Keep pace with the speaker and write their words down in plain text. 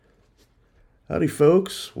Howdy,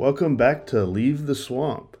 folks. Welcome back to Leave the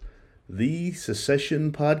Swamp, the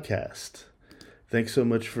secession podcast. Thanks so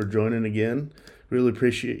much for joining again. Really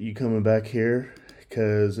appreciate you coming back here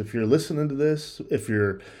because if you're listening to this, if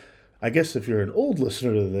you're an old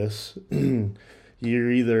listener to this,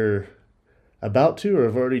 you're either about to or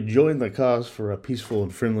have already joined the cause for a peaceful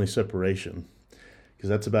and friendly separation. Because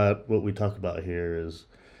that's about what we talk about here is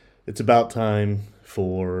it's about time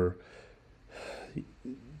for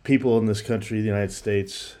people in this country, the United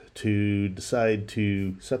States, to decide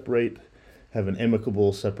to separate, have an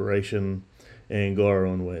amicable separation, and go our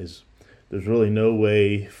own ways. There's really no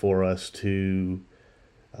way for us to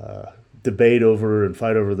debate over and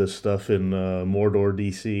fight over this stuff in Mordor,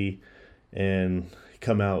 DC, and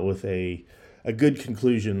come out with a good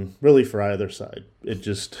conclusion, really, for either side. It's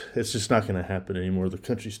just not going to happen anymore. The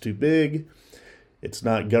country's too big. It's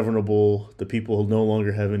not governable. The people no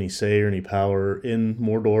longer have any say or any power in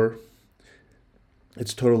Mordor.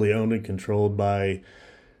 It's totally owned and controlled by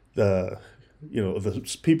the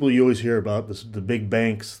people you always hear about, the big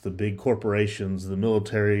banks, the big corporations, the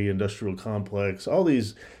military industrial complex, all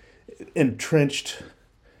these entrenched,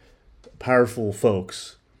 powerful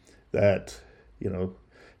folks that,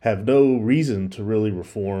 have no reason to really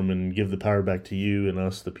reform and give the power back to you and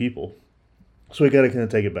us, the people. So we got to kind of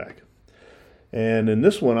take it back. And in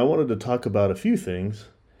this one, I wanted to talk about a few things.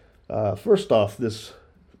 First off, this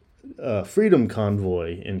Freedom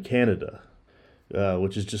Convoy in Canada,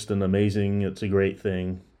 which is just it's a great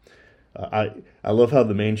thing. I love how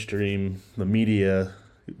the mainstream, the media,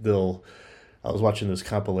 I was watching this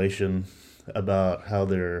compilation about how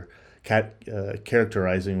they're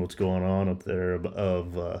characterizing what's going on up there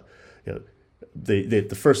the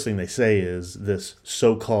first thing they say is this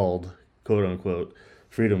so-called, quote unquote,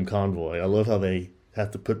 Freedom Convoy. I love how they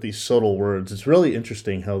have to put these subtle words. It's really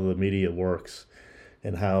interesting how the media works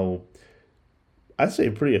and how, I'd say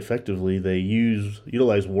pretty effectively, they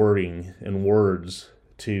utilize wording and words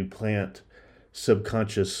to plant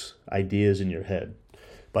subconscious ideas in your head.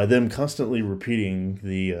 By them constantly repeating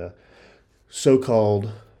the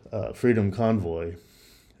so-called Freedom Convoy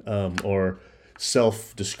or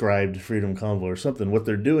self-described Freedom Convoy or something, what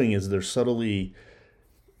they're doing is they're subtly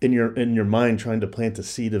in your mind trying to plant a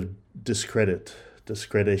seed of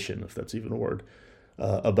discreditation, if that's even a word,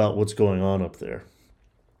 about what's going on up there.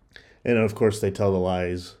 And of course they tell the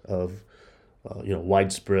lies of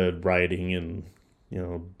widespread rioting and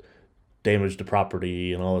damage to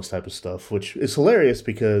property and all this type of stuff, which is hilarious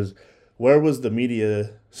because where was the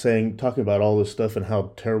media talking about all this stuff and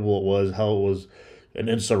how terrible it was, how it was an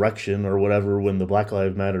insurrection or whatever when the Black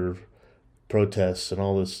Lives Matter protests and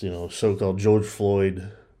all this, so-called George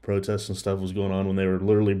Floyd protests and stuff was going on when they were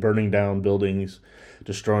literally burning down buildings,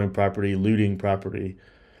 destroying property, looting property.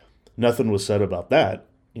 Nothing was said about that.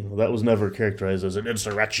 That was never characterized as an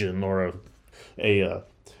insurrection or a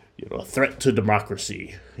threat to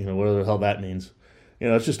democracy. Whatever the hell that means.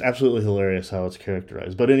 It's just absolutely hilarious how it's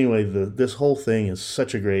characterized. But anyway, this whole thing is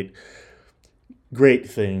such a great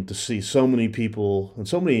thing to see so many people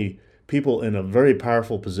in a very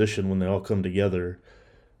powerful position when they all come together,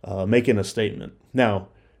 making a statement. Now,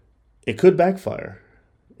 it could backfire,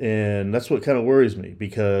 and that's what kind of worries me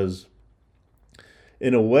because,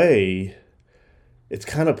 in a way, it's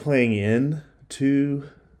kind of playing in to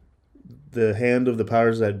the hand of the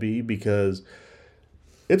powers that be because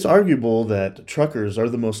it's arguable that truckers are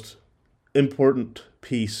the most important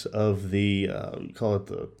piece of the, call it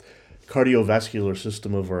the cardiovascular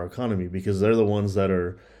system of our economy because they're the ones that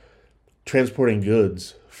are transporting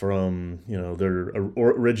goods from their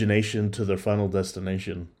origination to their final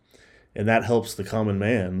destination. And that helps the common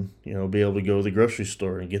man, be able to go to the grocery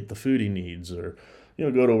store and get the food he needs or,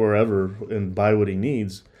 go to wherever and buy what he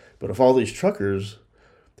needs. But if all these truckers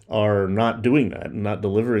are not doing that and not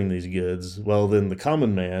delivering these goods, well, then the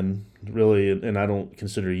common man really, and I don't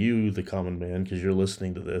consider you the common man because you're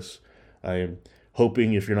listening to this. I am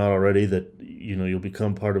hoping, if you're not already, that, you'll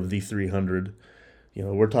become part of the 300.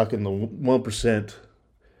 We're talking the 1%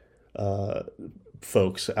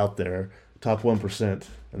 folks out there, top 1%,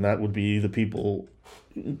 and that would be the people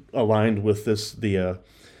aligned with the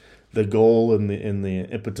goal and the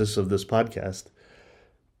impetus of this podcast.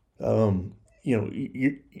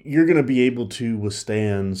 You're going to be able to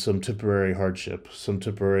withstand some temporary hardship, some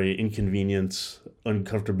temporary inconvenience,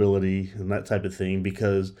 uncomfortability, and that type of thing,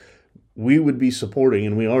 because we would be supporting,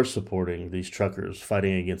 and we are supporting, these truckers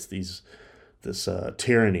fighting against this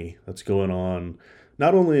tyranny that's going on,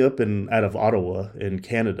 not only out of Ottawa in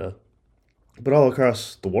Canada, but all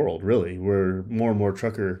across the world, really, where more and more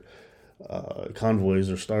trucker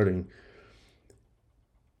convoys are starting.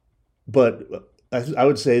 But I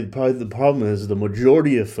would say probably the problem is the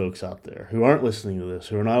majority of folks out there who aren't listening to this,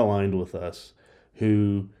 who are not aligned with us,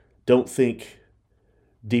 who don't think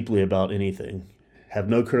deeply about anything, have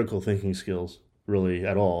no critical thinking skills really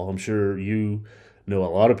at all. I'm sure you know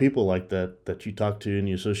a lot of people like that you talk to and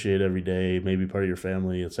you associate every day, maybe part of your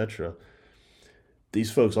family, etc.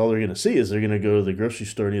 These folks, all they're going to see is they're going to go to the grocery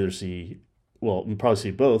store and either see, well, probably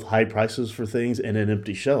see both high prices for things and then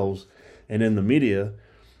empty shelves, and in the media,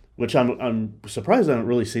 which I'm surprised I haven't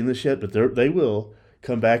really seen this yet, but they will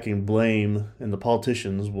come back and blame, and the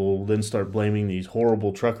politicians will then start blaming these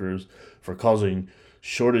horrible truckers for causing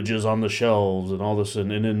shortages on the shelves and all this,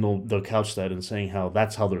 and then they'll couch that in saying how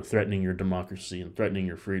that's how they're threatening your democracy and threatening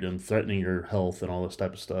your freedom, threatening your health, and all this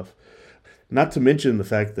type of stuff. Not to mention the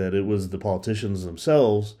fact that it was the politicians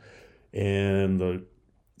themselves and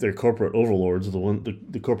their corporate overlords,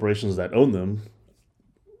 the corporations that own them,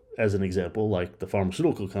 as an example, like the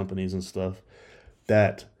pharmaceutical companies and stuff,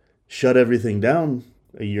 that shut everything down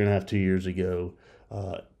a year and a half, 2 years ago,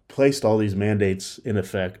 placed all these mandates in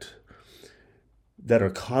effect that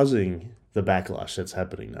are causing the backlash that's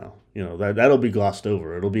happening now. That'll be glossed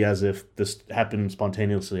over. It'll be as if this happened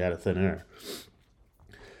spontaneously out of thin air.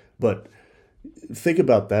 But think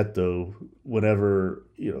about that though. Whenever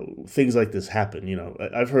things like this happen,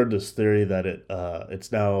 I've heard this theory that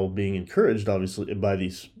it's now being encouraged, obviously, by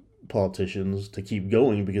these politicians to keep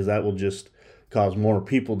going because that will just cause more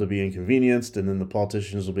people to be inconvenienced, and then the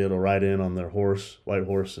politicians will be able to ride in on their white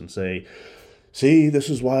horse, and say, "See, this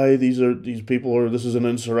is why these people are. This is an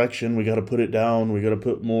insurrection. We got to put it down. We got to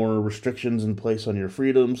put more restrictions in place on your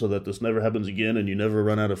freedom so that this never happens again, and you never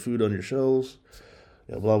run out of food on your shelves."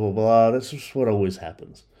 Blah blah blah. That's just what always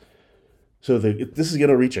happens. So this is going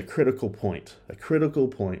to reach a critical point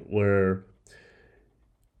where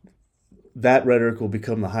that rhetoric will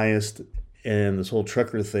become the highest, and this whole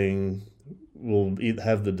trucker thing will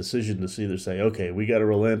have the decision to either say, okay, we got to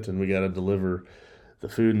relent and we got to deliver the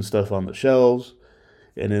food and stuff on the shelves,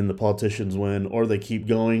 and then the politicians win, or they keep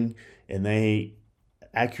going and they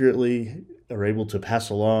accurately are able to pass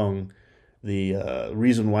along the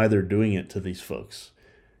reason why they're doing it to these folks,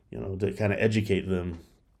 to kind of educate them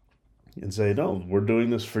and say, no, we're doing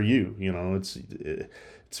this for you.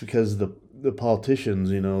 It's because the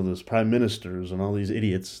politicians, those prime ministers and all these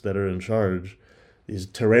idiots that are in charge, these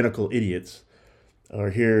tyrannical idiots, are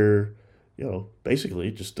here,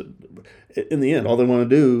 basically just in the end, all they want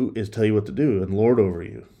to do is tell you what to do and lord over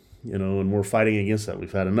you, and we're fighting against that.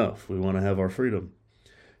 We've had enough. We want to have our freedom.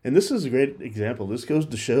 And this is a great example. This goes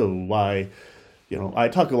to show why, I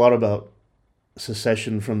talk a lot about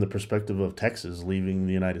secession from the perspective of Texas leaving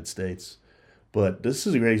the United States. But this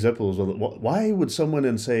is a great example as well. Why would someone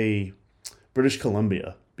in, say, British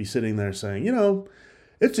Columbia be sitting there saying,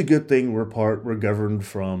 it's a good thing we're governed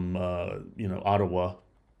from, Ottawa.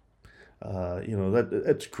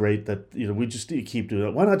 That's great that, we just need to keep doing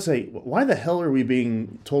that. Why not say, why the hell are we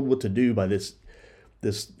being told what to do by this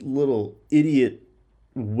little idiot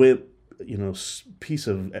wimp, piece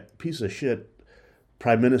of shit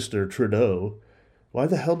Prime Minister Trudeau? Why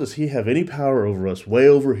the hell does he have any power over us way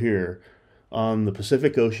over here on the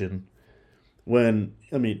Pacific Ocean when,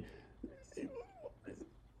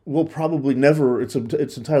 we'll probably never, it's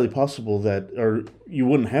entirely possible that, or you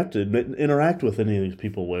wouldn't have to interact with any of these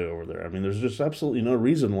people way over there. There's just absolutely no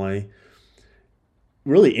reason why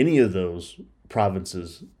really any of those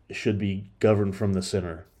provinces should be governed from the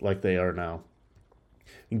center like they are now.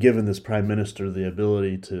 And given this prime minister the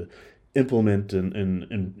ability to implement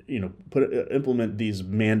and implement these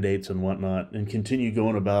mandates and whatnot, and continue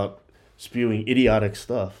going about spewing idiotic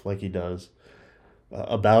stuff like he does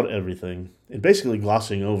about everything, and basically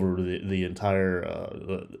glossing over the entire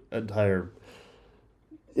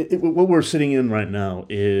what we're sitting in right now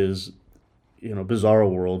is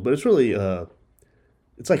bizarro world, but it's really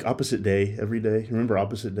it's like opposite day every day. Remember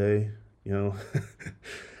opposite day?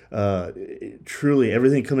 Truly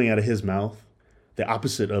everything coming out of his mouth, the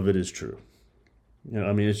opposite of it is true.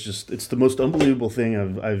 It's the most unbelievable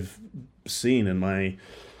thing I've seen in my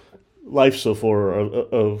life so far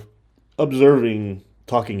of observing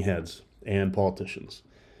talking heads and politicians.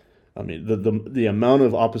 The amount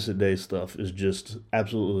of opposite day stuff is just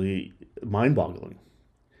absolutely mind-boggling.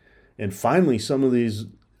 And finally, some of these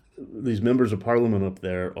members of parliament up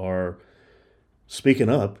there are speaking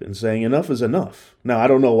up and saying enough is enough. Now, I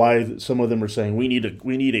don't know why some of them are saying we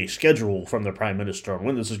need a schedule from the prime minister on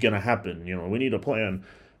when this is going to happen. We need a plan.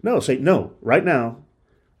 No, say no right now.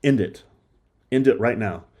 End it right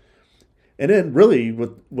now. And then, really,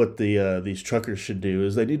 what these truckers should do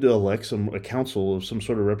is they need to elect a council of some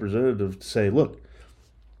sort of representative to say, look,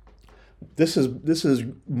 this is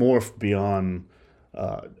morphed beyond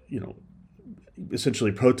you know,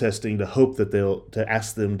 essentially protesting to hope that to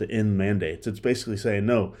ask them to end mandates. It's basically saying,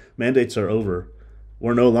 no, mandates are over.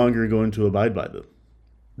 We're no longer going to abide by them.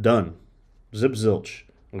 Done. Zip zilch.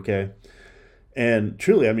 Okay. And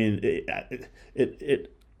truly, I mean,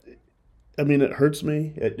 it I mean, it hurts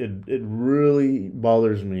me. It really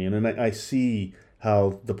bothers me. And then I see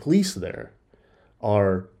how the police there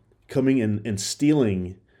are coming in and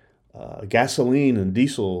stealing gasoline and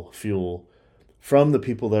diesel fuel from the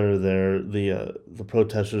people that are there, the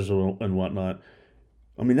protesters and whatnot.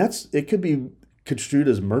 I mean, it could be construed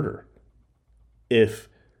as murder if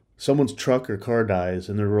someone's truck or car dies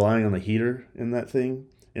and they're relying on the heater in that thing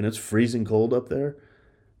and it's freezing cold up there,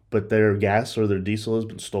 but their gas or their diesel has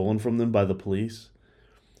been stolen from them by the police.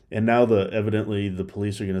 And now evidently the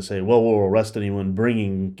police are going to say, well, we'll arrest anyone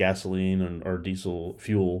bringing gasoline or diesel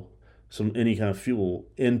fuel, any kind of fuel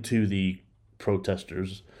into the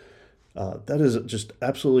protesters. That is just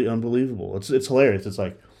absolutely unbelievable. It's hilarious. It's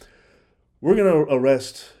like we're going to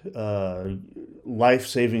arrest life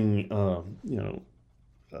saving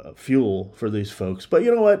fuel for these folks, but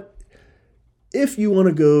you know what? If you want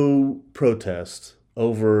to go protest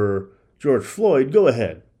over George Floyd, go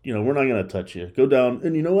ahead. We're not going to touch you. Go down,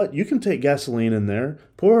 and you know what? You can take gasoline in there,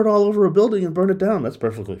 pour it all over a building, and burn it down. That's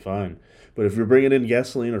perfectly fine. But if you're bringing in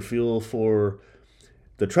gasoline or fuel for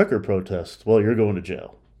the trucker protest, well, you're going to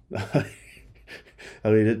jail. I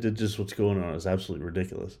mean, it just what's going on is absolutely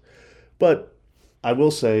ridiculous. But I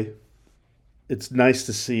will say, it's nice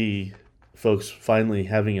to see folks finally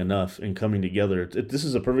having enough and coming together. This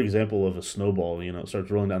is a perfect example of a snowball. It starts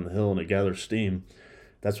rolling down the hill and it gathers steam.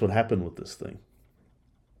 That's what happened with this thing.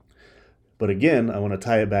 But again, I want to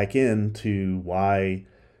tie it back into why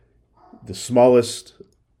the smallest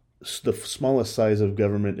size of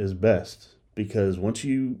government is best. Because once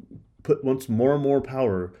more and more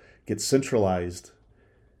power gets centralized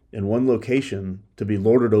in one location to be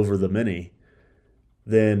lorded over the many,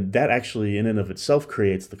 then that actually in and of itself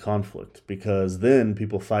creates the conflict, because then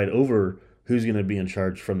people fight over who's going to be in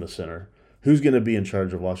charge from the center, who's going to be in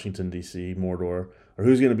charge of Washington, D.C., Mordor, or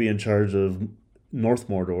who's going to be in charge of North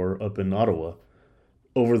Mordor up in Ottawa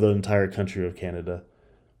over the entire country of Canada.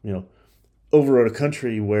 Over a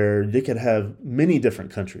country where they could have many different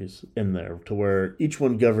countries in there to where each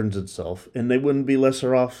one governs itself and they wouldn't be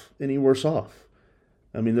any worse off.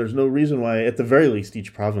 I mean, there's no reason why, at the very least,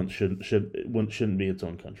 each province shouldn't be its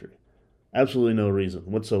own country. Absolutely no reason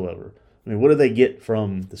whatsoever. I mean, what do they get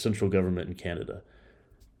from the central government in Canada?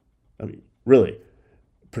 I mean, really,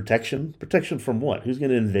 protection? Protection from what? Who's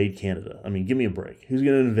going to invade Canada? I mean, give me a break. Who's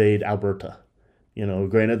going to invade Alberta?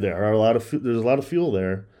 Granted, there's a lot of fuel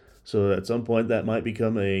there, so at some point that might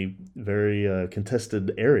become a very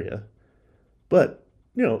contested area. But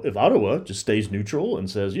if Ottawa just stays neutral and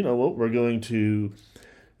says, we're going to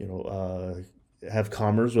have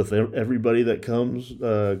commerce with everybody that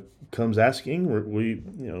comes asking.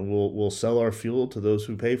 We'll sell our fuel to those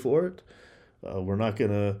who pay for it. We're not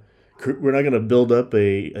gonna build up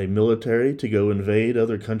a military to go invade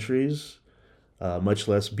other countries, much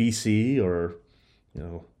less BC or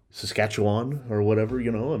Saskatchewan or whatever.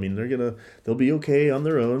 I mean, they'll be okay on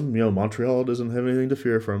their own. Montreal doesn't have anything to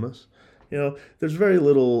fear from us. There's very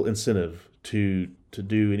little incentive to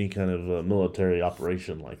do any kind of military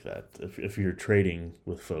operation like that if you're trading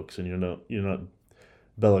with folks and you're not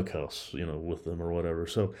bellicose, with them or whatever.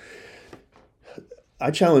 So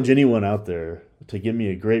I challenge anyone out there to give me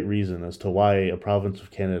a great reason as to why a province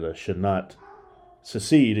of Canada should not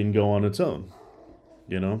secede and go on its own.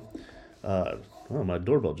 Oh, my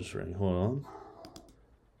doorbell just rang. Hold on.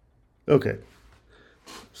 Okay.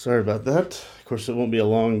 Sorry about that. Of course, it won't be a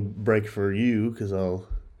long break for you because I'll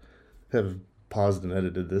have paused and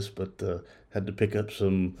edited this, but had to pick up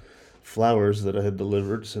some flowers that I had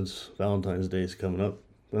delivered since Valentine's Day is coming up.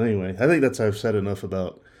 But anyway, I think I've said enough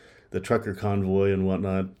about the trucker convoy and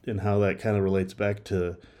whatnot and how that kind of relates back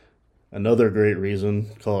to another great reason,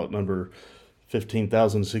 call it number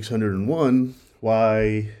 15,601,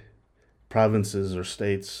 why provinces or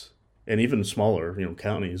states and even smaller,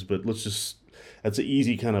 counties, but that's an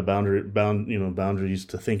easy kind of boundaries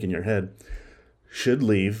to think in your head, should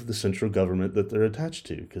leave the central government that they're attached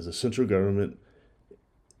to, because the central government,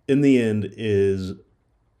 in the end, is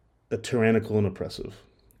a tyrannical and oppressive.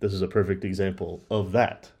 This is a perfect example of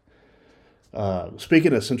that.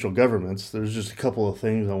 Speaking of central governments, there's just a couple of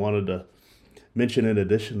things I wanted to mention in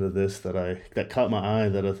addition to this that caught my eye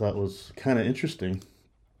that I thought was kind of interesting.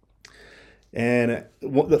 And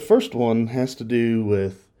the first one has to do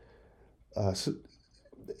with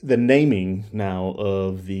the naming now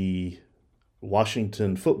of the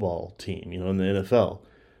Washington football team, in the NFL,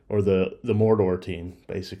 or the Mordor team,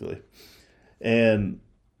 basically. And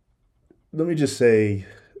let me just say,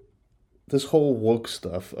 this whole woke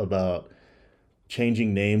stuff about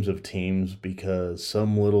changing names of teams because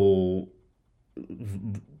some little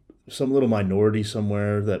minority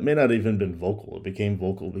somewhere that may not even been vocal. It became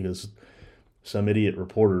vocal because some idiot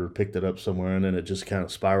reporter picked it up somewhere, and then it just kind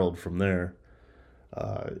of spiraled from there.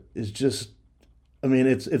 Is just, I mean,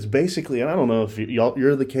 it's basically, and I don't know if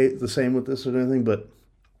you're the same with this or anything, but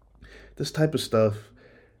this type of stuff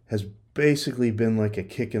has basically been like a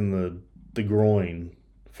kick in the groin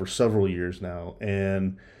for several years now,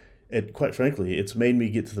 and it, quite frankly, it's made me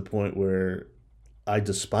get to the point where I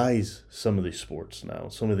despise some of these sports now,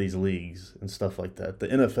 some of these leagues and stuff like that. The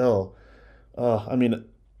NFL, I mean,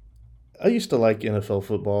 I used to like NFL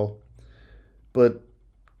football, but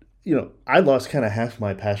I lost kind of half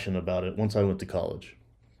my passion about it once I went to college,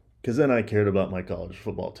 because then I cared about my college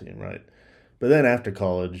football team, right? But then after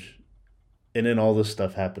college, and then all this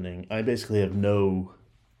stuff happening, I basically have no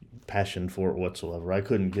passion for it whatsoever. I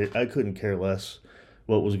couldn't care less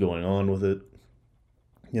what was going on with it.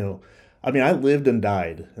 You know, I mean, I lived and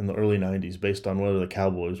died in the early '90s based on whether the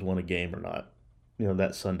Cowboys won a game or not.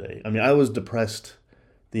 That Sunday. I mean, I was depressed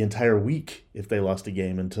the entire week if they lost a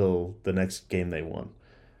game until the next game they won.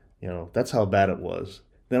 That's how bad it was.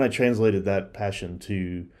 Then I translated that passion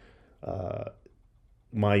to uh,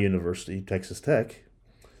 my university, Texas Tech,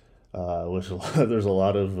 which there's a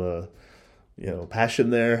lot of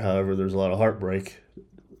passion there. However, there's a lot of heartbreak,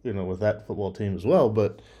 with that football team as well.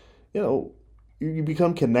 But you know, you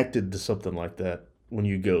become connected to something like that when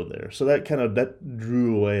you go there. So that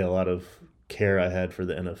drew away a lot of care I had for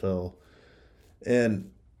the NFL.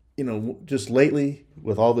 And just lately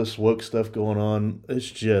with all this woke stuff going on, it's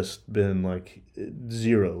just been like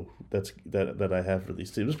zero that I have for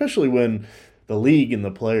these teams, especially when the league and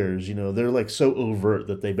the players, they're like so overt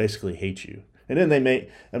that they basically hate you. And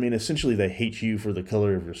then essentially they hate you for the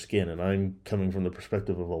color of your skin. And I'm coming from the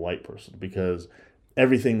perspective of a white person because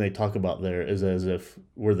everything they talk about there is as if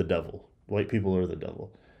we're the devil. White people are the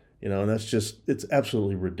devil, and it's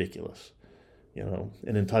absolutely ridiculous, and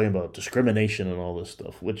then talking about discrimination and all this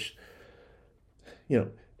stuff, which,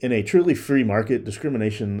 in a truly free market,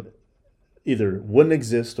 discrimination either wouldn't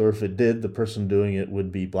exist, or if it did, the person doing it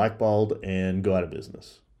would be blackballed and go out of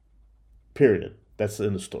business. Period. That's the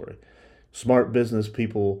end of the story. Smart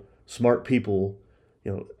people,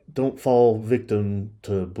 don't fall victim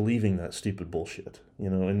to believing that stupid bullshit,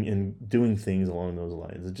 and doing things along those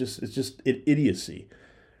lines. It's just idiocy,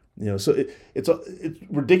 So it's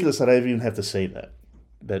ridiculous that I even have to say that.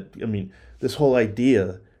 This whole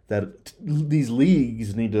idea that these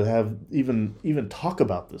leagues need to have even talk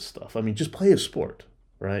about this stuff. Just play a sport,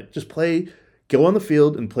 right? Go on the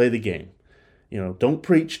field and play the game. Don't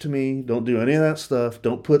preach to me. Don't do any of that stuff.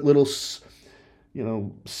 Don't put little,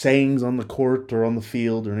 sayings on the court or on the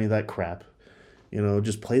field or any of that crap.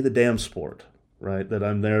 Just play the damn sport, right? That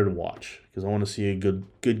I'm there to watch because I want to see a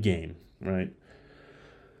good game, right?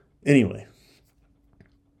 Anyway,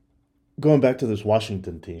 going back to this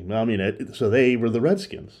Washington team. So they were the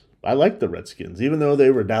Redskins. I liked the Redskins, even though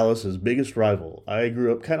they were Dallas's biggest rival. I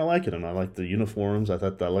grew up kind of liking them. I liked the uniforms. I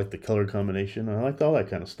liked the color combination. I liked all that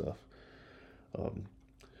kind of stuff.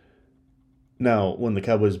 Now, when the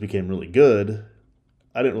Cowboys became really good,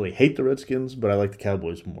 I didn't really hate the Redskins, but I liked the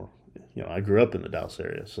Cowboys more. I grew up in the Dallas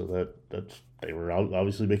area, so they were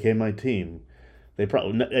obviously became my team. They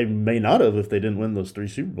may not have if they didn't win those 3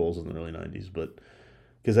 Super Bowls in the early '90s, but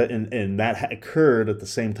because that occurred at the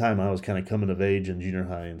same time I was kind of coming of age in junior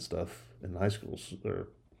high and stuff in high schools, or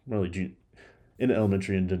really in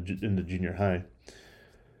elementary and into junior high.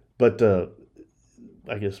 But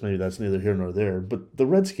I guess maybe that's neither here nor there. But the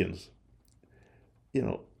Redskins,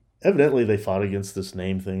 evidently they fought against this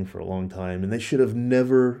name thing for a long time, and they should have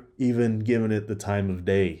never even given it the time of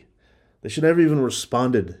day. They should never even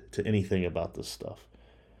responded to anything about this stuff.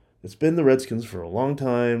 It's been the Redskins for a long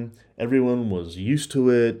time. Everyone was used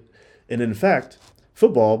to it. And in fact,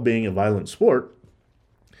 football being a violent sport,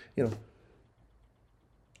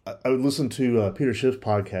 I would listen to Peter Schiff's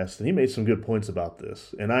podcast, and he made some good points about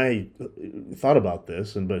this. And I thought about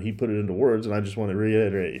this, but he put it into words, and I just want to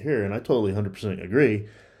reiterate here, and I totally 100% agree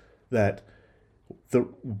that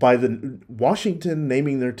by the Washington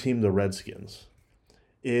naming their team the Redskins,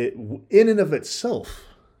 it in and of itself.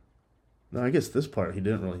 Now, I guess this part he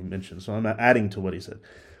didn't really mention, so I'm adding to what he said.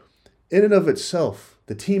 In and of itself,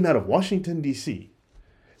 the team out of Washington, D.C.,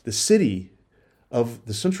 the city of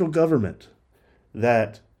the central government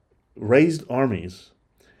that raised armies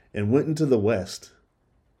and went into the West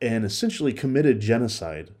and essentially committed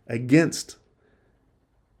genocide against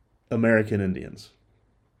American Indians.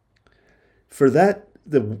 For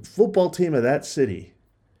the football team of that city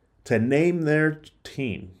to name their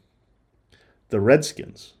team the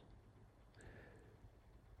Redskins,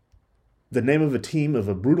 the name of a team of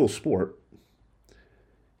a brutal sport,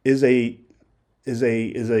 is a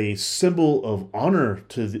symbol of honor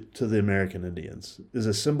to the American Indians. Is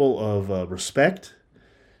a symbol of respect,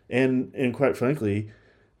 and quite frankly,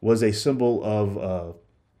 was a symbol of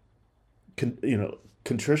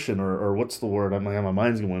contrition, or what's the word? My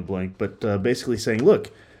mind's going blank. But basically saying, look,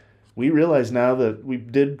 we realize now that we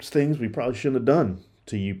did things we probably shouldn't have done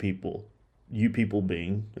to you people. You people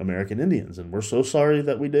being American Indians, and we're so sorry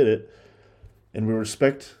that we did it, and we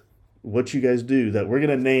respect what you guys do. That we're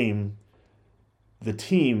gonna name the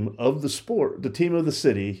team of the sport, the team of the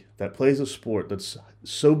city that plays a sport that's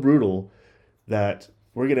so brutal that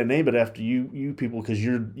we're gonna name it after you people, because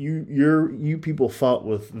you people fought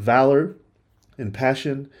with valor and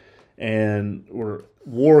passion, and were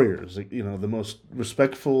warriors. You know, the most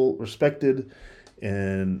respected,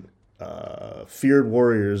 and feared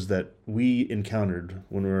warriors that we encountered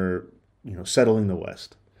when we were settling the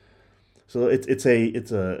West. So it's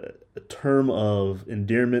a term of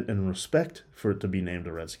endearment and respect for it to be named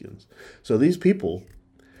the Redskins. So these people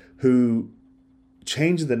who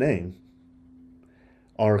changed the name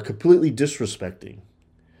are completely disrespecting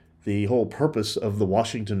the whole purpose of the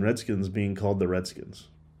Washington Redskins being called the Redskins.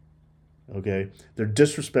 Okay? They're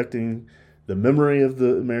disrespecting the memory of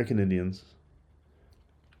the American Indians,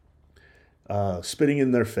 spitting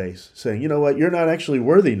in their face, saying, you know what, you're not actually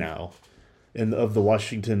worthy now of the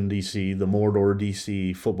Washington, D.C., the Mordor,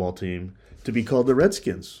 D.C. football team to be called the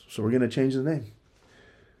Redskins. So we're going to change the name.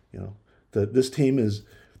 This team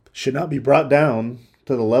should not be brought down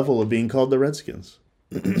to the level of being called the Redskins.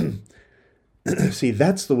 See,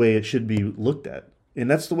 that's the way it should be looked at.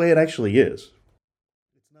 And that's the way it actually is.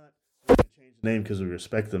 It's not they're going to change the name because we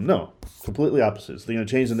respect them. No, completely opposite. So they're going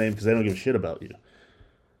to change the name because they don't give a shit about you.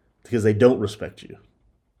 Because they don't respect you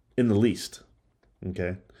in the least.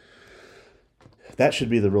 Okay? That should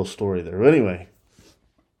be the real story there. But anyway,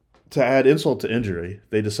 to add insult to injury,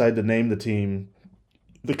 they decide to name the team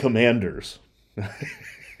the Commanders.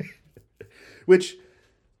 Which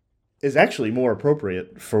is actually more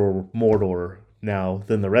appropriate for Mordor now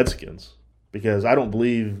than the Redskins. Because I don't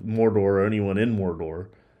believe Mordor or anyone in Mordor,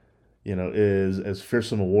 is as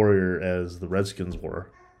fearsome a warrior as the Redskins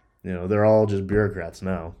were. They're all just bureaucrats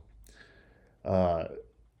now. And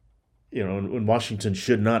Washington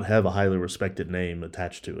should not have a highly respected name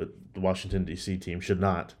attached to it. The Washington, D.C. team should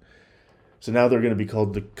not. So now they're going to be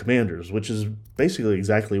called the Commanders, which is basically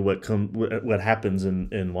exactly what happens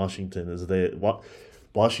in Washington. Is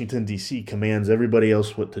Washington, D.C. commands everybody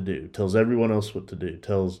else what to do, tells everyone else what to do,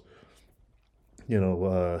 tells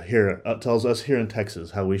tells us here in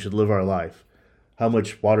Texas how we should live our life, how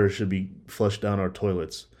much water should be flushed down our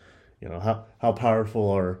toilets, how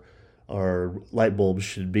powerful our light bulbs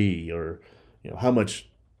should be, or how much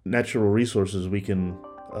natural resources we can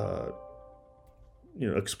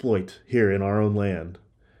exploit here in our own land,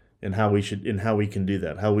 and how we can do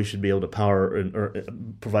that, how we should be able to power or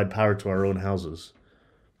provide power to our own houses,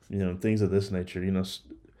 things of this nature.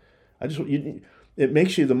 It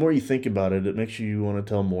makes you, the more you think about it, it makes you want to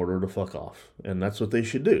tell Mordor to fuck off, and that's what they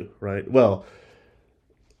should do, right? Well,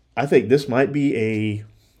 I think this might be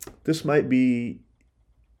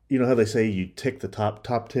how they say you tick the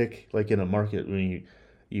top tick, like in a market when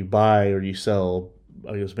you buy or you sell.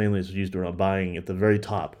 I guess mainly it's used around buying at the very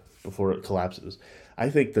top before it collapses. I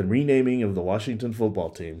think the renaming of the Washington football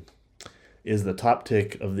team is the top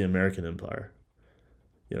tick of the American empire.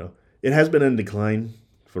 It has been in decline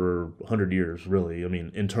for 100 years, really. I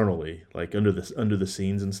mean, internally, like under the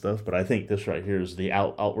scenes and stuff. But I think this right here is the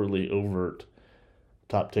outwardly overt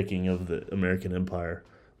top ticking of the American empire,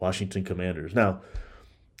 Washington Commanders. Now,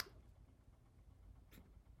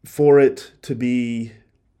 for it to be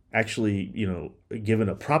actually, given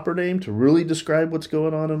a proper name to really describe what's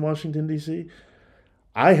going on in Washington, D.C.,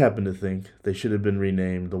 I happen to think they should have been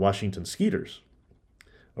renamed the Washington Skeeters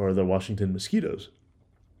or the Washington Mosquitoes.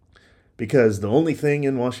 Because the only thing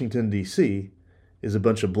in Washington, D.C. is a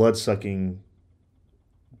bunch of blood-sucking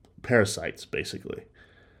parasites, basically.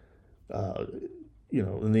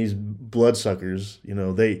 And these bloodsuckers,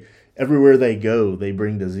 everywhere they go, they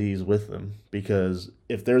bring disease with them, because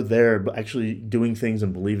if they're there actually doing things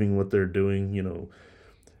and believing what they're doing,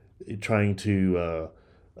 trying to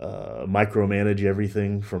micromanage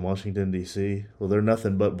everything from Washington, D.C., well, they're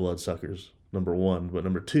nothing but bloodsuckers, number one. But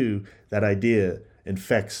number two, that idea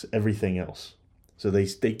infects everything else. So they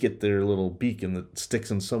get their little beak and it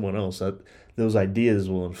sticks in someone else. Those ideas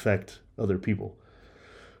will infect other people.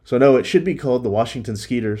 So no, it should be called the Washington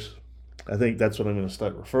Skeeters. I think that's what I'm going to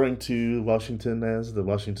start referring to Washington as, the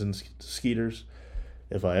Washington Skeeters.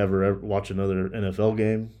 If I ever watch another NFL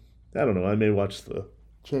game, I don't know. I may watch the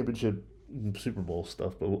championship Super Bowl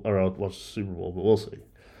stuff, or I'll watch the Super Bowl, but we'll see.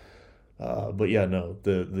 But yeah, no,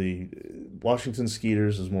 the Washington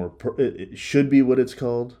Skeeters is more. It should be what it's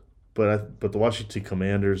called, but the Washington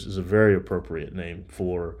Commanders is a very appropriate name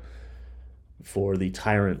for the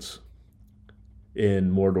tyrants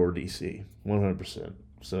in Mordor, DC. 100%.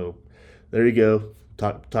 So there you go.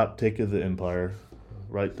 Top take of the Empire,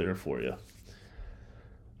 right there for you.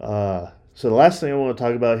 So the last thing I want to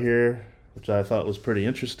talk about here, which I thought was pretty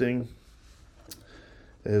interesting,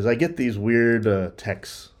 is I get these weird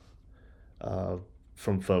texts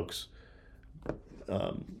from folks,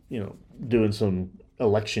 doing some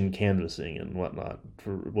election canvassing and whatnot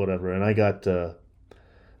for whatever. And I got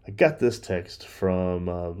this text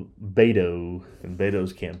from Beto and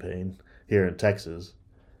Beto's campaign here in Texas.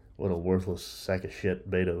 What a worthless sack of shit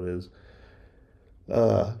Beto is.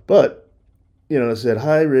 But it said,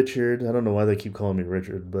 "Hi, Richard." I don't know why they keep calling me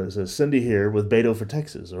Richard, but it says, "Cindy here with Beto for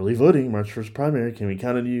Texas. Early voting, March 1st primary. Can we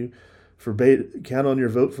count on you count on your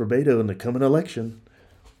vote for Beto in the coming election?"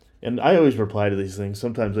 And I always reply to these things.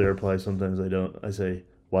 Sometimes I reply, sometimes I don't. I say,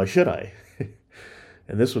 "Why should I?"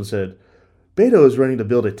 And this one said, "Beto is running to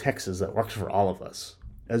build a Texas that works for all of us.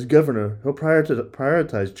 As governor, he'll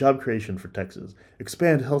prioritize job creation for Texas,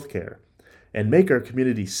 expand health care, and make our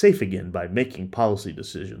community safe again by making policy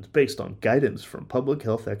decisions based on guidance from public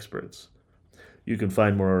health experts." You can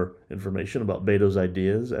find more information about Beto's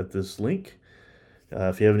ideas at this link.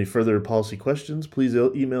 If you have any further policy questions, please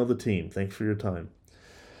email the team. Thanks for your time.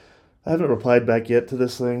 I haven't replied back yet to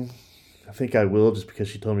this thing. I think I will, just because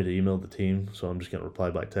she told me to email the team, so I'm just going to reply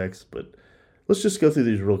by text. But let's just go through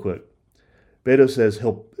these real quick. Beto says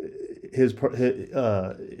his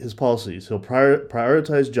policies. He'll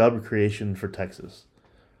prioritize job creation for Texans.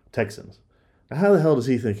 Now, how the hell does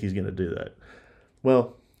he think he's going to do that?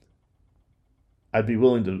 Well, I'd be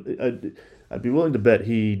willing to bet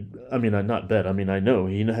not bet. I know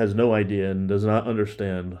he has no idea and does not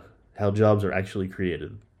understand how jobs are actually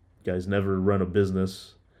created. Guy's never run a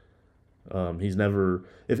business. Here's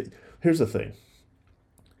the thing.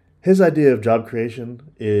 His idea of job creation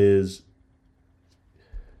is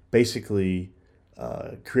basically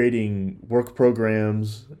creating work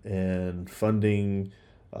programs and funding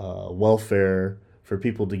welfare for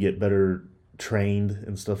people to get better trained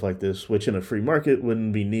and stuff like this, which in a free market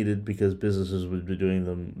wouldn't be needed because businesses would be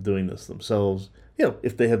doing this themselves,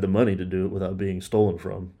 if they had the money to do it without being stolen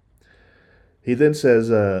from. He then says,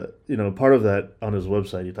 part of that on his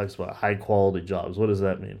website, he talks about high quality jobs. What does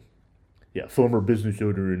that mean? Yeah, former business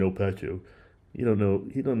owner in El Paso. He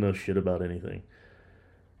don't know shit about anything.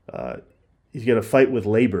 He's going to fight with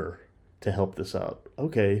labor to help this out.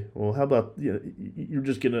 Okay, well, how about you're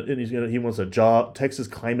just gonna, and he wants a Texas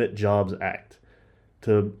Climate Jobs Act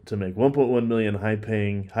to make 1.1 million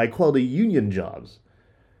high quality union jobs.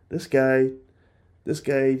 This guy is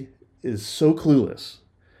so clueless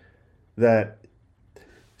that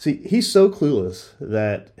he's so clueless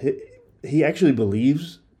that he actually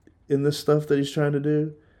believes in this stuff that he's trying to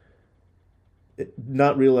do,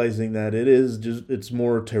 not realizing that it's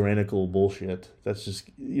more tyrannical bullshit. That's just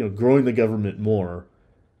growing the government more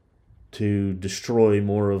to destroy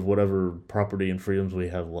more of whatever property and freedoms we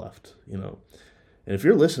have left. And if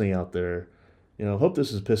you're listening out there, hope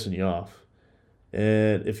this is pissing you off.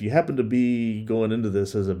 And if you happen to be going into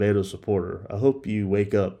this as a Beto supporter, I hope you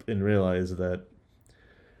wake up and realize that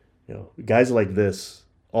guys like this,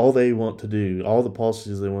 all they want to do, all the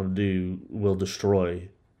policies they want to do, will destroy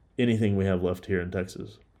anything we have left here in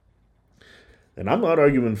Texas. And I'm not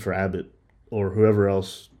arguing for Abbott or whoever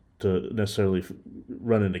else to necessarily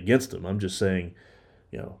run in against him. I'm just saying,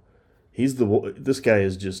 this guy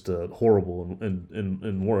is just horrible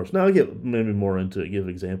and worse. Now I'll get maybe more into it, give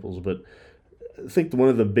examples, but I think couple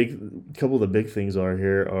of the big things are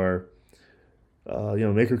make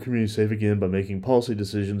our community safe again by making policy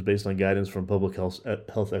decisions based on guidance from public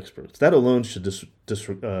health experts. That alone should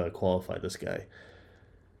disqualify this guy.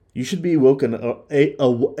 You should be woke enough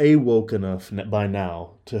by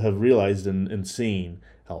now to have realized and seen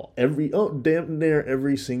how damn near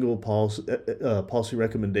every single policy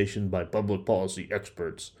recommendation by public policy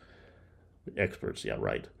experts, yeah,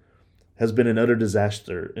 right, has been an utter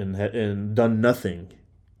disaster and done nothing.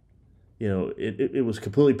 It was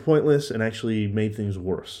completely pointless and actually made things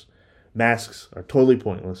worse. Masks are totally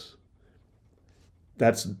pointless.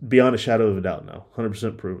 That's beyond a shadow of a doubt now,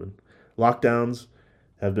 100% proven. Lockdowns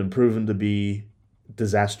have been proven to be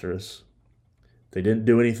disastrous. They didn't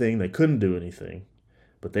do anything. They couldn't do anything,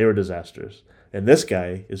 but they were disastrous. And this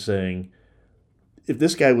guy is saying, if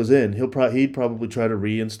this guy was in, he'd probably try to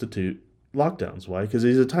reinstitute lockdowns. Why? Because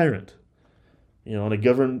he's a tyrant. On a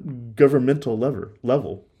governmental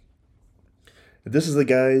level. This is the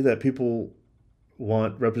guy that people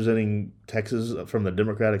want representing Texas from the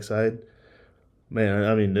Democratic side. Man,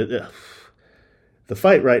 I mean, the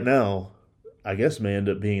fight right now, I guess, may end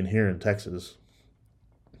up being here in Texas.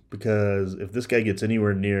 Because if this guy gets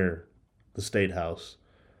anywhere near the state house,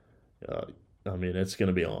 I mean, it's going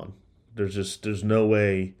to be on. There's no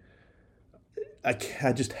way. I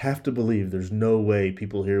just have to believe there's no way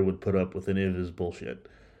people here would put up with any of his bullshit.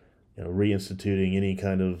 Reinstituting any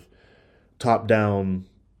kind of top-down,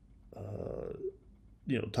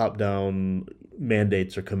 top-down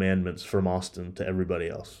mandates or commandments from Austin to everybody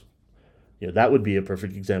else. That would be a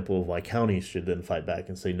perfect example of why counties should then fight back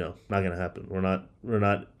and say, no, not going to happen.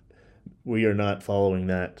 We are not following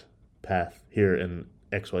that path here in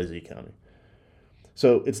XYZ County.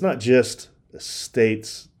 So it's not just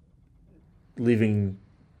states leaving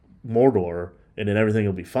Mordor and then everything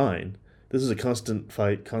will be fine. This is a constant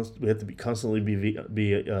fight. We have to be constantly be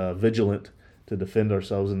vigilant to defend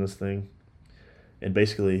ourselves in this thing, and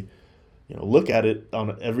basically, look at it on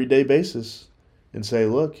an everyday basis and say,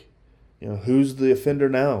 look, who's the offender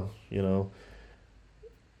now?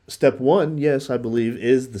 Step one, yes, I believe,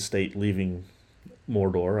 is the state leaving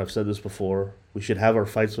Mordor. I've said this before. We should have our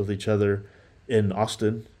fights with each other in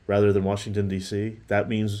Austin rather than Washington, D.C. That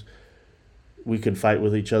means we can fight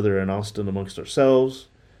with each other in Austin amongst ourselves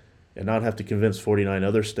and not have to convince 49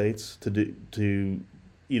 other states to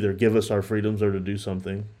either give us our freedoms or to do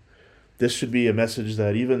something. This should be a message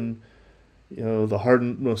that even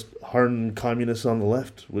the most hardened communists on the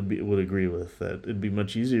left would agree with, that it'd be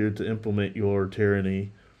much easier to implement your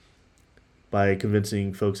tyranny by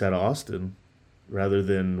convincing folks out of Austin rather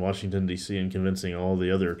than Washington, D.C. and convincing all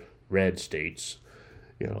the other red states.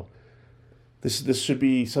 This should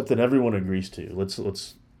be something everyone agrees to.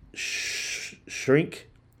 Let's shrink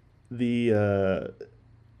the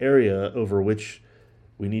area over which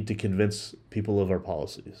we need to convince people of our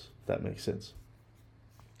policies. If that makes sense.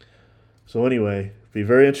 So anyway, be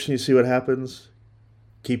very interesting to see what happens.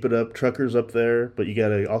 Keep it up, truckers up there, but you got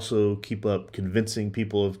to also keep up convincing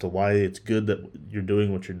people as to why it's good that you're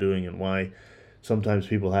doing what you're doing and why sometimes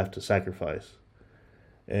people have to sacrifice.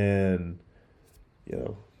 And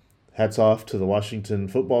hats off to the Washington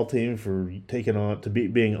football team for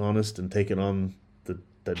being honest and taking on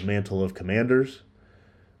the mantle of commanders,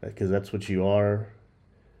 because that's what you are.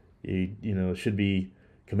 It should be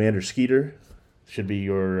Commander Skeeter, should be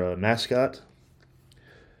your mascot.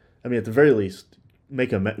 I mean, at the very least,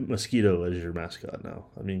 make a mosquito as your mascot now.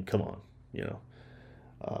 I mean, come on,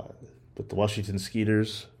 But the Washington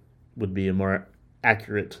Skeeters would be a more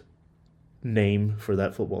accurate name for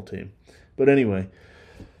that football team. But anyway,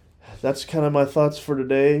 that's kind of my thoughts for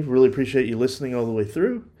today. Really appreciate you listening all the way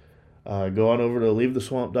through. Go on over to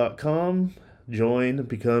leavetheswamp.com, join,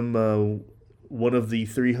 become one of the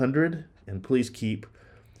 300, and please keep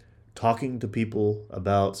talking to people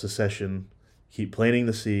about secession. Keep planting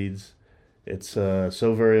the seeds. It's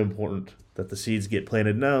so very important that the seeds get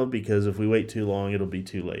planted now, because if we wait too long, it'll be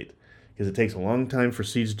too late. Because it takes a long time for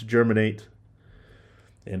seeds to germinate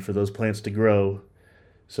and for those plants to grow.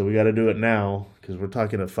 So we got to do it now, because we're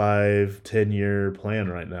talking a 5-10 year plan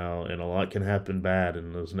right now, and a lot can happen bad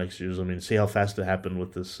in those next years. I mean, see how fast it happened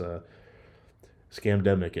with this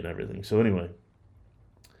scamdemic and everything. So anyway,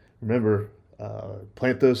 remember,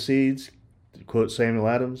 plant those seeds. To quote Samuel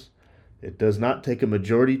Adams, it does not take a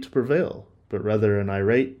majority to prevail, but rather an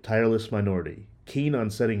irate, tireless minority, keen on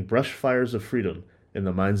setting brush fires of freedom in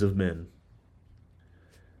the minds of men.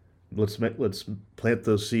 Let's plant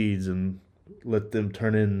those seeds and let them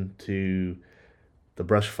turn into the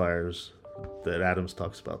brush fires that Adams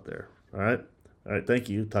talks about there. All right? Thank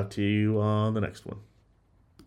you. Talk to you on the next one.